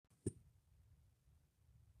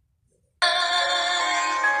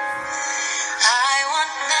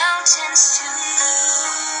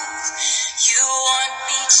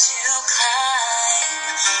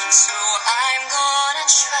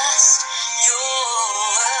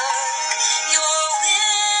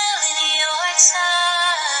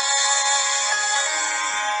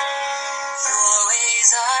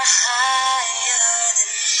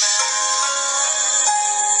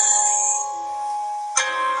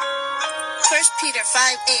1 Peter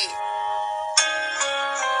 5:8.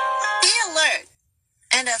 Be alert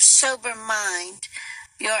and of sober mind.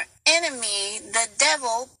 Your enemy, the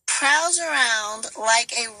devil, prowls around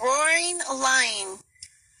like a roaring lion,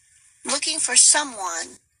 looking for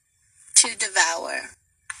someone to devour.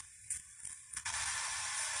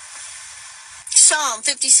 Psalm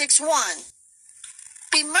 56:1.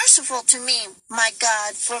 Be merciful to me, my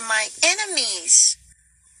God, for my enemies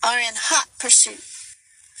are in hot pursuit.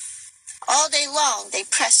 All day long they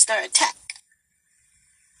press their attack.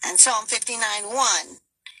 And Psalm 59:1.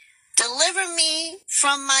 Deliver me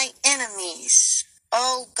from my enemies,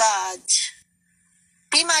 O God.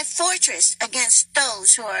 Be my fortress against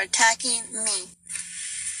those who are attacking me.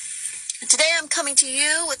 And today I'm coming to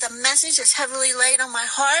you with a message that's heavily laid on my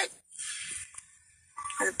heart.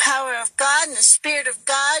 The power of God and the Spirit of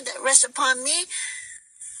God that rests upon me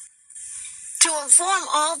to inform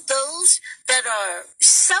all those that are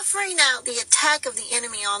suffering out the attack of the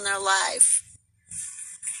enemy on their life.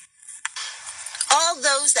 All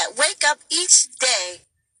those that wake up each day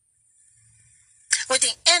with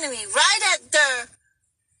the enemy right at their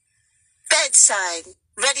bedside,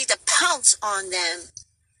 ready to pounce on them,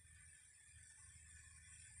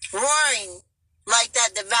 roaring like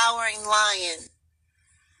that devouring lion.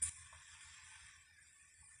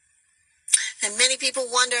 And many people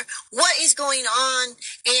wonder what is going on,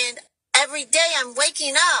 and every day I'm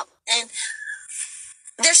waking up and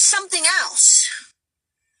there's something else.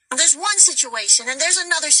 There's one situation, and there's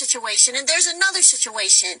another situation, and there's another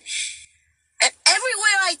situation. And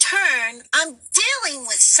everywhere I turn, I'm dealing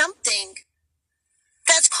with something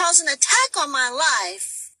that's causing an attack on my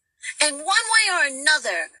life in one way or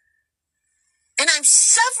another. And I'm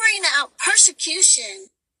suffering out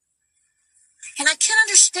persecution. And I can't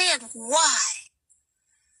understand why.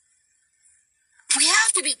 We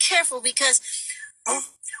have to be careful because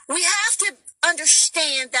we have to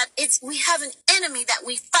understand that we have an enemy that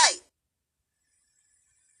we fight.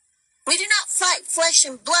 We do not fight flesh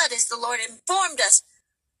and blood as the Lord informed us,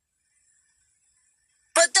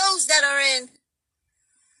 but those that are in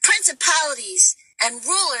principalities and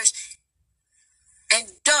rulers and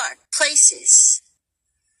dark places.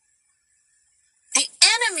 The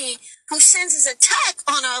enemy who sends his attack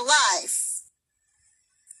on our life,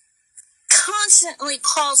 constantly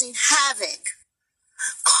causing havoc,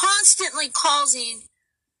 constantly causing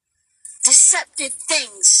deceptive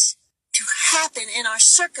things to happen in our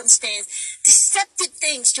circumstance, deceptive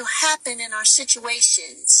things to happen in our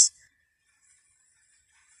situations.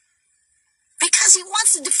 Because he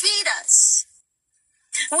wants to defeat us.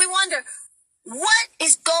 And we wonder, what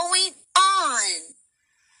is going on?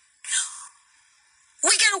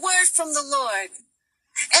 We get a word from the Lord.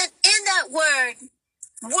 And in that word,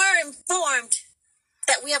 we're informed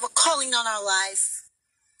that we have a calling on our life.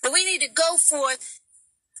 That we need to go forth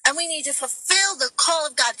and we need to fulfill the call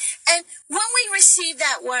of God. And when we receive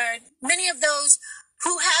that word, many of those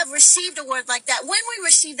who have received a word like that, when we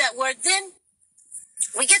receive that word, then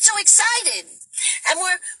we get so excited. And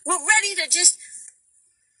we're ready to just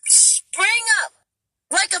spring up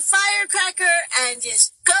like a firecracker and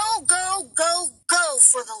just go, go, go, go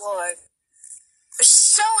for the Lord. We're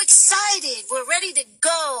so excited. We're ready to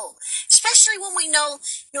go. Especially when we know,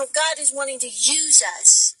 God is wanting to use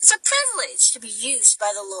us. It's a privilege to be used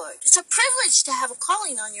by the Lord. It's a privilege to have a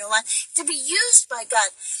calling on your life, to be used by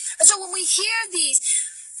God. And so when we hear these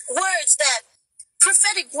words, that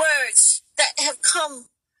prophetic words that have come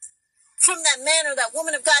from that man or that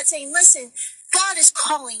woman of God saying, listen, God is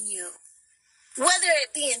calling you. Whether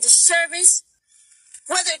it be in the service,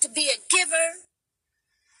 whether it to be a giver,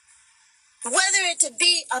 whether it to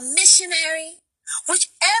be a missionary,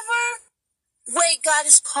 whichever way God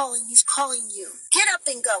is calling, he's calling you. Get up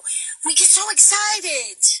and go. We get so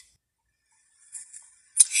excited.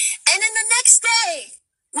 And then the next day,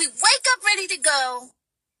 we wake up ready to go.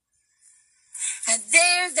 And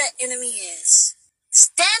there the enemy is,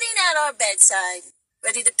 standing at our bedside,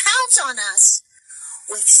 ready to pounce on us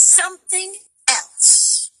with something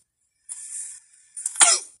else.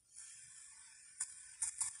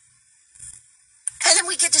 And then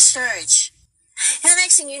we get discouraged. And the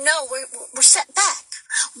next thing you know, we're set back.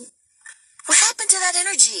 What happened to that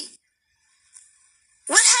energy?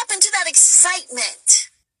 What happened to that excitement?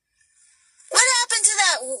 What happened to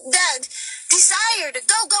that desire to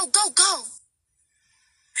go, go, go, go?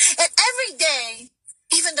 And every day,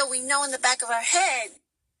 even though we know in the back of our head,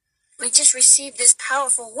 we just received this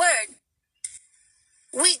powerful word,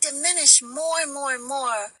 we diminish more and more and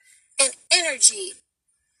more in energy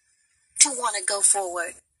to want to go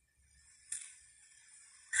forward.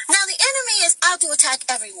 Now, the enemy is out to attack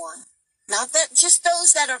everyone, not that just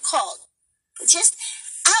those that are called. just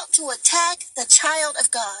out to attack the child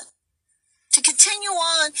of God, to continue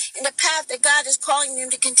on in the path that God is calling them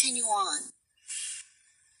to continue on.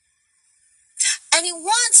 And he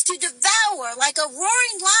wants to devour like a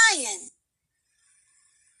roaring lion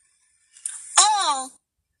all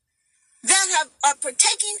that are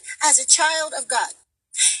partaking as a child of God.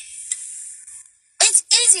 It's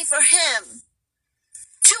easy for him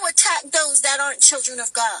to attack those that aren't children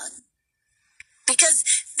of God, because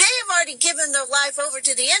they have already given their life over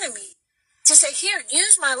to the enemy to say, here,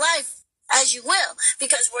 use my life as you will,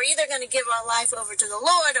 because we're either going to give our life over to the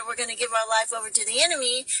Lord or we're going to give our life over to the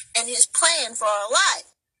enemy and his plan for our life.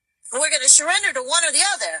 We're going to surrender to one or the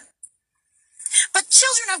other. But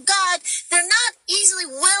children of God, they're not easily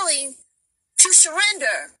willing to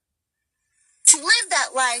surrender, to live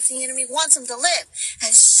that life the enemy wants them to live.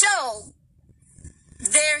 And so,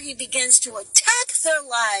 there he begins to attack their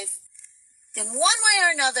life in one way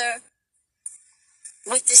or another,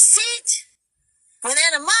 with deceit, with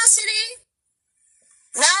animosity.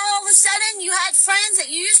 Now all of a sudden you had friends that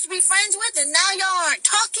you used to be friends with and now y'all aren't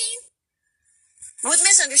talking, with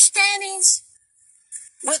misunderstandings,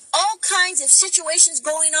 with all kinds of situations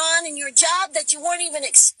going on in your job that you weren't even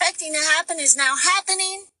expecting to happen is now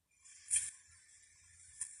happening.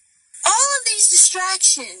 All of these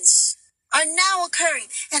distractions are now occurring.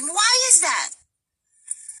 And why is that?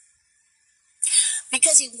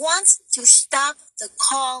 Because he wants to stop the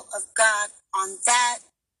call of God on that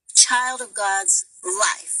child of God's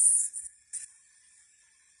life.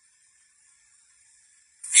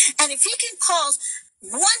 And if he can cause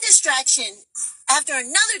one distraction after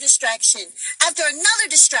another distraction, after another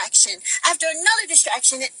distraction, after another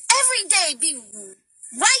distraction, and every day be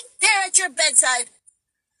right there at your bedside,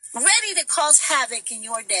 ready to cause havoc in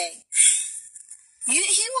your day,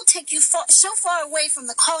 he will take you so far away from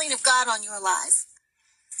the calling of God on your life.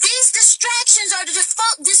 These distractions are to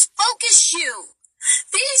disfocus you.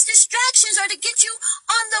 These distractions are to get you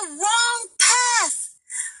on the wrong path.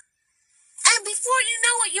 And before you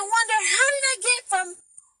know it, you wonder, how did I get from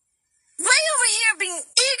way over here being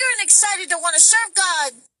eager and excited to want to serve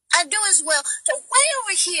God and do his will, to way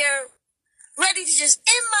over here ready to just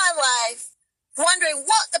end my life, wondering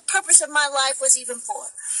what the purpose of my life was even for?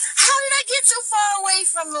 How did I get so far away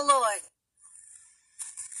from the Lord?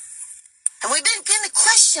 And we begin to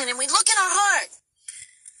question, and we look in our heart.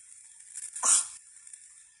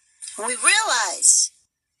 And we realize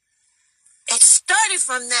it started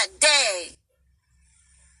from that day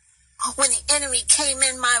when the enemy came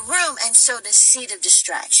in my room and sowed a seed of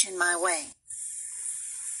distraction my way.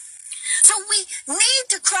 So we need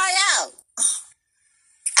to cry out,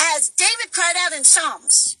 as David cried out in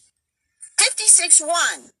Psalms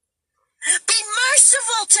 56:1. Be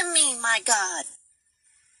merciful to me, my God,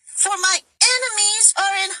 for my enemies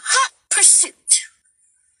are in hot pursuit.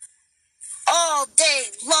 All day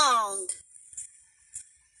long,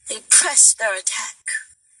 they press their attack.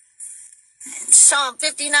 And Psalm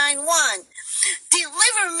 59:1,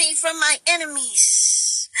 deliver me from my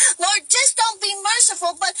enemies. Lord, just don't be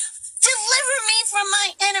merciful, but deliver me from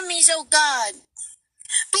my enemies, oh God.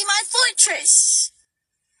 Be my fortress.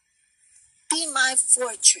 Be my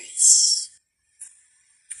fortress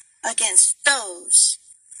against those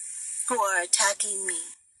who are attacking me.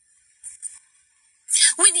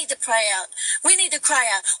 We need to pray out. We need to cry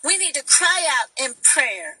out. We need to cry out in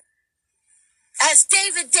prayer, as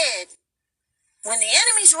David did when the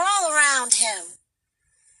enemies were all around him,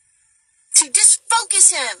 to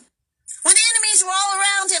disfocus him. When the enemies were all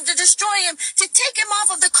around him, to destroy him, to take him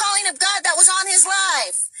off of the calling of God that was on his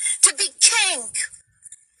life, to be king.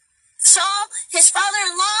 Saul, his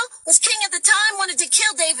father-in-law, was king at the time, wanted to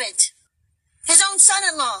kill David, his own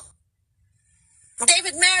son-in-law.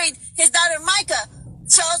 David married his daughter Micah,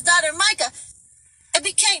 Saul's daughter Micah.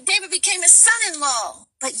 David became his son-in-law.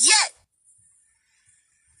 But yet,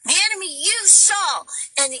 the enemy used Saul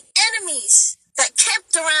and the enemies that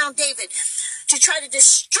kept around David to try to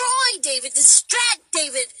destroy David, distract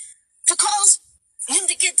David, to cause him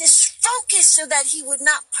to get disfocused so that he would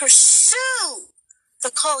not pursue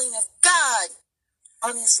the calling of God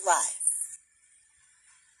on his life.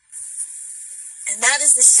 And that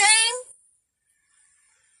is the same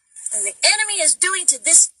that the enemy is doing to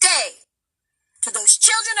this day, to those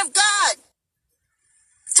children of God,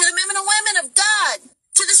 to the men and women of God,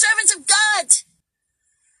 to the servants of God.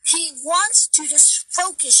 He wants to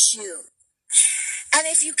disfocus you. And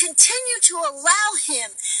if you continue to allow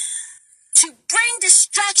him to bring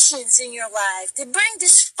distractions in your life, to bring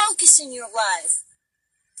disfocus in your life,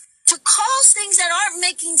 to cause things that aren't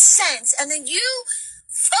making sense, and then you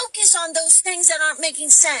focus on those things that aren't making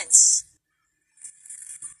sense.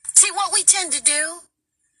 See, what we tend to do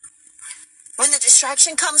when the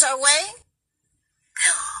distraction comes our way?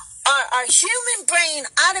 Our human brain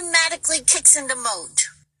automatically kicks into mode.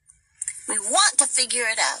 We want to figure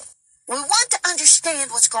it out. We want to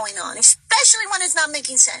understand what's going on, especially when it's not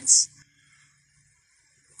making sense.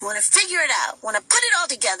 We want to figure it out, want to put it all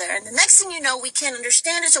together, and the next thing you know, we can't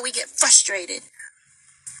understand it, so we get frustrated.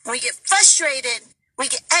 When we get frustrated, we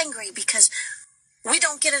get angry because we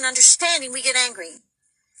don't get an understanding, we get angry.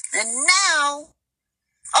 And now,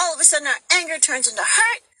 all of a sudden, our anger turns into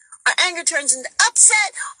hurt, our anger turns into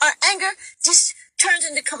upset, our anger just turns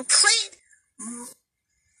into complete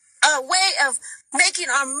way of making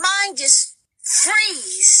our mind just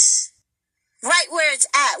freeze right where it's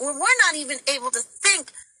at. When we're not even able to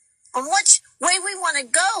think on which way we want to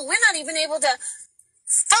go. We're not even able to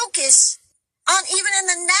focus on even in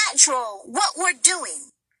the natural what we're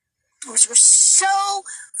doing. Because we're so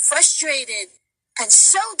frustrated and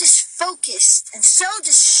so disfocused and so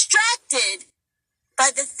distracted by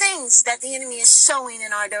the things that the enemy is sowing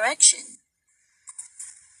in our direction.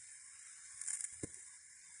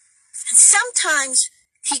 And sometimes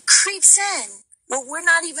he creeps in where we're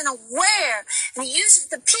not even aware, and he uses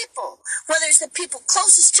the people, whether it's the people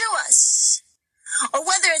closest to us, or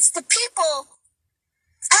whether it's the people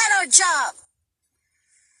at our job,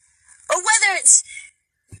 or whether it's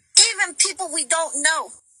even people we don't know,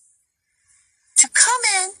 to come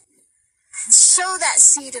in and sow that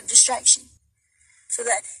seed of distraction so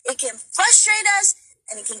that it can frustrate us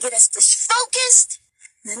and it can get us disfocused.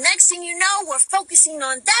 And the next thing you know, we're focusing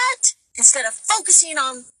on that instead of focusing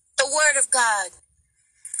on the Word of God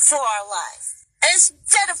for our life. And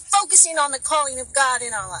instead of focusing on the calling of God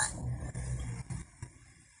in our life.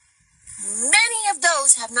 Many of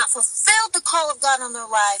those have not fulfilled the call of God on their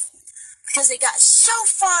life because they got so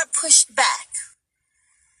far pushed back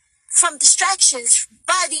from distractions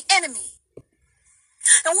by the enemy.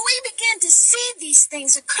 And when we begin to see these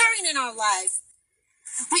things occurring in our life,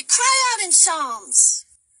 we cry out in Psalms,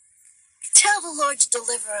 tell the Lord to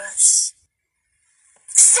deliver us.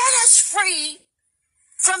 Set us free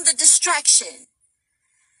from the distraction.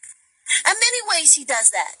 In many ways he does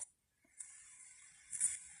that.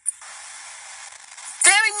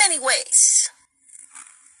 Very many ways.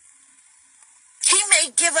 He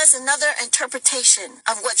may give us another interpretation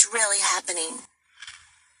of what's really happening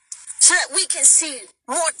so that we can see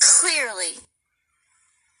more clearly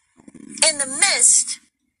in the midst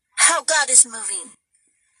how God is moving.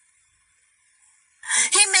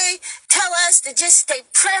 He may tell us to just stay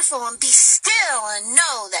prayerful and be still and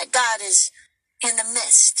know that God is in the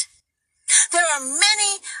midst. There are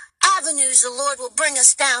many avenues the Lord will bring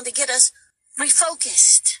us down to get us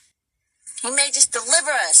refocused. He may just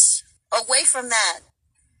deliver us away from that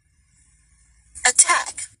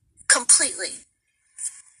attack completely.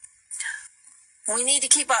 We need to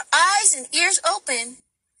keep our eyes and ears open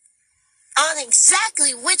on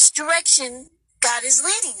exactly which direction God is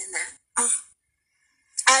leading in that.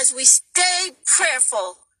 As we stay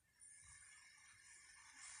prayerful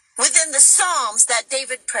within the Psalms that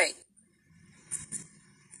David prayed.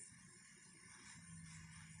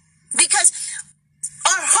 Because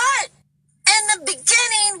our heart in the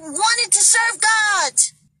beginning wanted to serve God,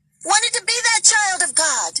 wanted to be that child of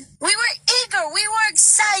God. We were eager, we were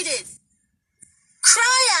excited.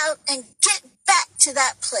 Cry out and get back to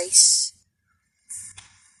that place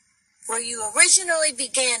where you originally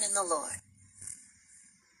began in the Lord.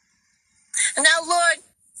 And now, Lord,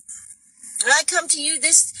 when I come to you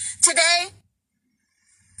today,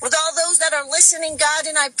 with all those that are listening, God,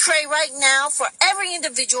 and I pray right now for every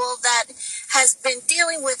individual that has been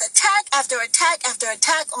dealing with attack after attack after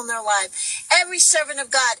attack on their life. Every servant of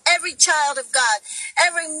God, every child of God,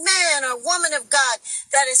 every man or woman of God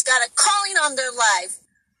that has got a calling on their life,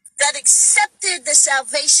 that accepted the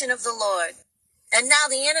salvation of the Lord. And now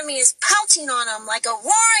the enemy is pouncing on them like a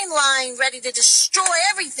roaring lion, ready to destroy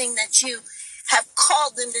everything that you have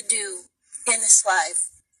called them to do in this life.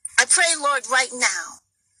 I pray, Lord, right now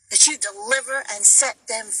that you deliver and set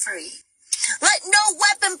them free. Let no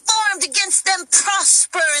weapon formed against them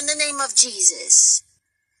prosper in the name of Jesus.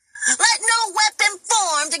 Let no weapon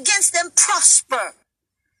formed against them prosper.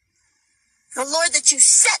 The Lord, that you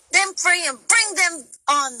set them free and bring them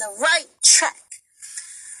on the right track.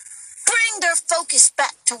 Bring their focus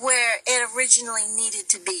back to where it originally needed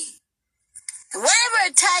to be. And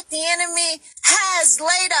whatever attack the enemy has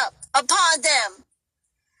laid up upon them,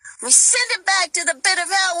 we send it back to the pit of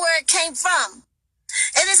hell where it came from.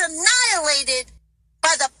 It is annihilated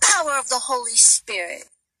by the power of the Holy Spirit.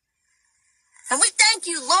 And we thank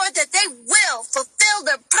you, Lord, that they will fulfill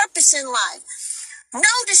their purpose in life. No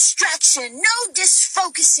distraction, no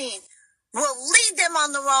disfocusing will lead them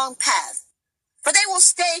on the wrong path. But they will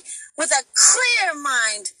stay with a clear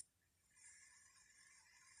mind,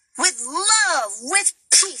 with love, with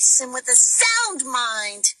peace, and with a sound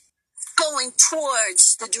mind, going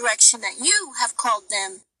towards the direction that you have called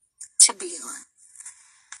them to be on.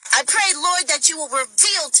 I pray, Lord, that you will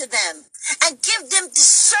reveal to them and give them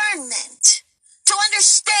discernment to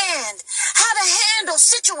understand how to handle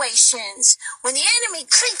situations when the enemy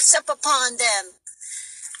creeps up upon them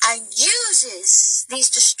and uses these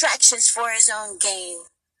distractions for his own gain.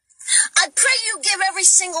 I pray you give every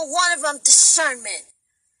single one of them discernment.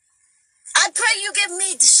 I pray you give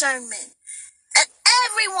me discernment and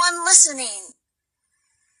everyone listening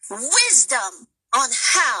wisdom on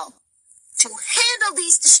how to handle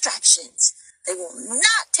these distractions. They will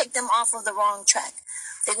not take them off of the wrong track.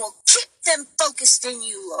 They will keep them focused in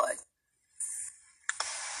you, Lord.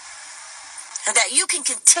 And that you can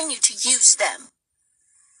continue to use them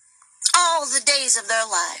all the days of their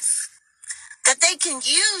life. That they can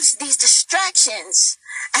use these distractions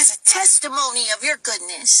as a testimony of your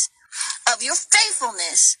goodness, of your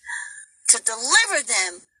faithfulness, to deliver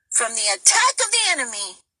them from the attack of the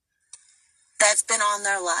enemy that's been on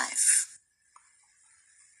their life.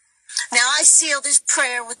 Now I seal this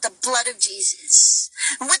prayer with the blood of Jesus,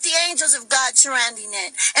 and with the angels of God surrounding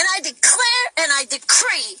it. And I declare and I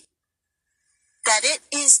decree that it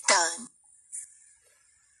is done.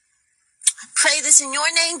 I pray this in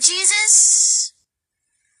your name, Jesus.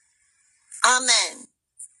 Amen.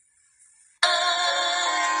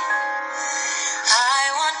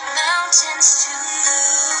 I want mountains to